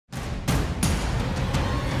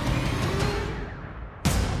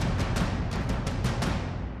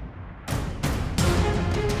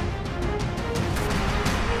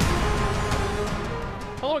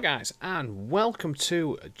Hello guys, and welcome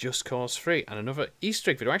to Just Cause 3 and another Easter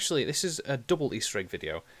egg video. Actually, this is a double Easter egg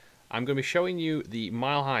video. I'm going to be showing you the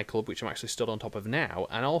Mile High Club, which I'm actually stood on top of now,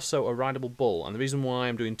 and also a ridable bull. And the reason why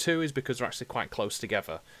I'm doing two is because they're actually quite close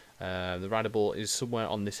together. The ridable is somewhere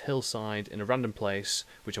on this hillside in a random place,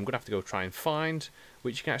 which I'm going to have to go try and find,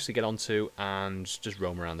 which you can actually get onto and just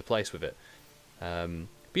roam around the place with it. But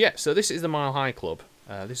yeah, so this is the Mile High Club.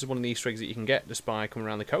 This is one of the Easter eggs that you can get just by coming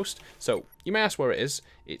around the coast. So you may ask where it is.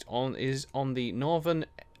 It is on the northern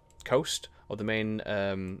coast of the main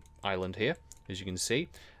island here, as you can see.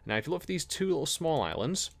 Now, if you look for these two little small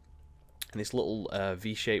islands and this little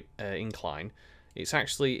V-shaped incline, it's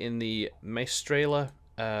actually in the Maestrela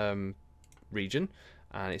region,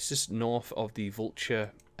 and it's just north of the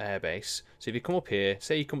Vulture Air Base. So if you come up here,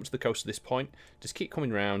 say you come up to the coast at this point, just keep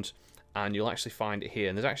coming round, and you'll actually find it here.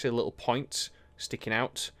 And there's actually a little point sticking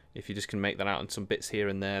out, if you just can make that out in some bits here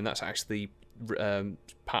and there, and that's actually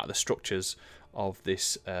part of the structures of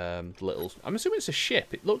this little, I'm assuming it's a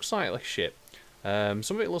ship. It looks like a ship.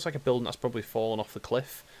 Some of it looks like a building that's probably fallen off the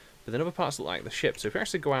cliff, but then other parts look like the ship. So if you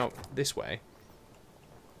actually go out this way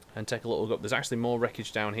and take a little look up, there's actually more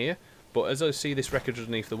wreckage down here, but as I see this wreckage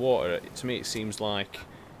underneath the water, to me it seems like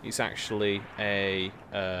it's actually a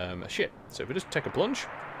ship. So if we just take a plunge, here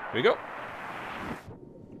we go.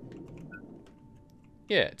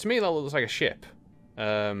 Yeah, to me that looks like a ship,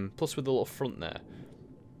 plus with the little front there.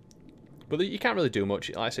 But you can't really do much.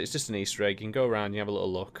 Like I said, it's just an Easter egg. You can go around, you have a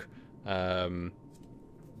little look.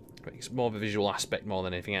 It's more of a visual aspect more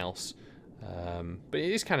than anything else. But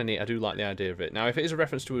it is kind of neat. I do like the idea of it. Now, if it is a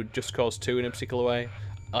reference to Just Cause 2 in a particular way,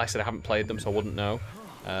 like I said, I haven't played them, so I wouldn't know.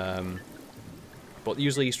 But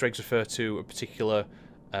usually Easter eggs refer to a particular,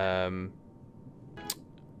 what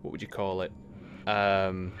would you call it?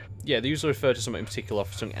 Yeah, they usually refer to something in particular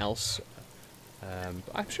for something else.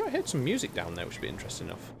 But I'm sure I heard some music down there, which would be interesting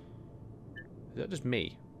enough. Is that just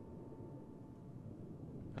me?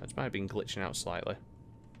 It might have been glitching out slightly.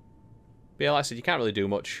 But yeah, like I said, you can't really do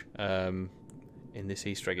much in this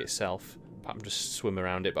Easter egg itself, apart from just swim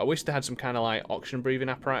around it. But I wish they had some kind of like oxygen breathing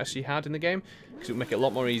apparatus you had in the game, because it would make it a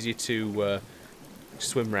lot more easier to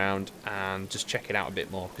swim around and just check it out a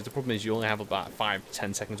bit more. Because the problem is you only have about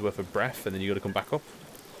 5-10 seconds worth of breath, and then you got to come back up.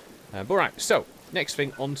 But right, so next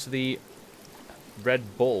thing, onto the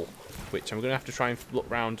Red Bull, which I'm going to have to try and look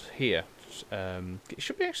around here. It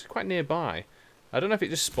should be actually quite nearby. I don't know if it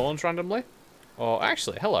just spawns randomly, or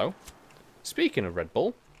actually, hello. Speaking of Red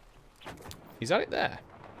Bull, is that it there?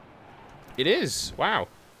 It is. Wow,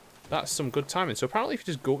 that's some good timing. So apparently, if you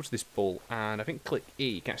just go up to this bull and I think click E,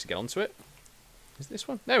 you can actually get onto it. Is this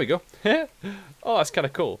one? There we go. Oh, that's kind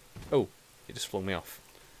of cool. Oh, it just flung me off.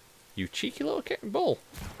 You cheeky little bull.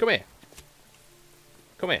 Come here.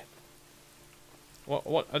 Come here.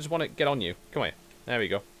 What? I just want to get on you. Come here. There we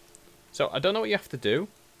go. So, I don't know what you have to do,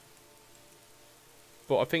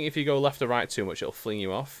 but I think if you go left or right too much, it'll fling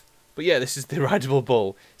you off. But yeah, this is the ridable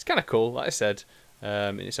bull. It's kind of cool, like I said,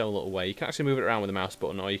 in its own little way. You can actually move it around with the mouse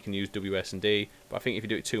button, or you can use WS and D, but I think if you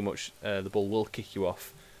do it too much, the bull will kick you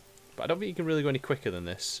off. But I don't think you can really go any quicker than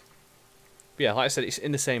this. But yeah, like I said, it's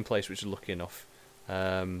in the same place, which is lucky enough.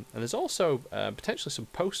 And there's also potentially some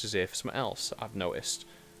posters here for something else I've noticed.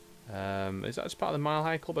 Is that just part of the Mile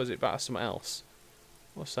High Club, or is it part of something else?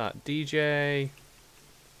 What's that? DJ...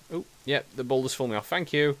 Oh, yep, the bull just flew me off.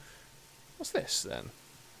 Thank you. What's this, then?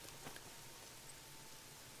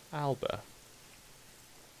 Alba.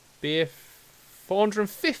 Beer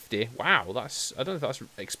 450? Wow, that's... I don't know if that's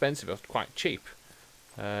expensive or quite cheap.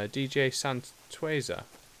 DJ Santueza.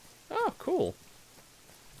 Oh, cool.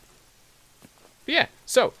 But yeah,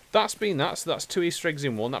 so that's been that. So that's 2 Easter eggs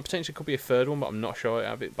in one. That potentially could be a third one, but I'm not sure.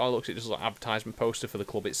 By the looks, it's just like an advertisement poster for the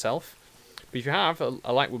club itself. But if you have,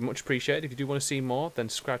 a like would be much appreciated. If you do want to see more, then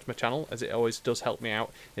subscribe to my channel, as it always does help me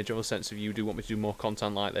out in a general sense if you do want me to do more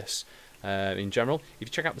content like this in general. If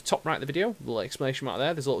you check out the top right of the video, the little exclamation mark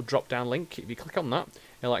there, there's a little drop down link. If you click on that,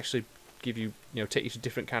 it'll actually give you, take you to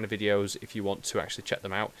different kind of videos if you want to actually check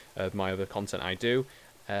them out of my other content I do.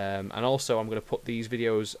 And also, I'm going to put these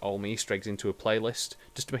videos, all my Easter eggs, into a playlist,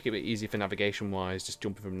 just to make it a bit easier for navigation-wise, just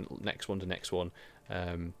jumping from next one to next one.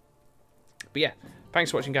 But yeah,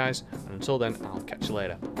 thanks for watching, guys, and until then, I'll catch you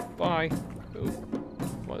later. Bye. Ooh.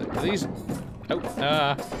 What are these?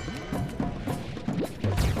 Oh,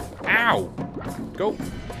 ow! Go.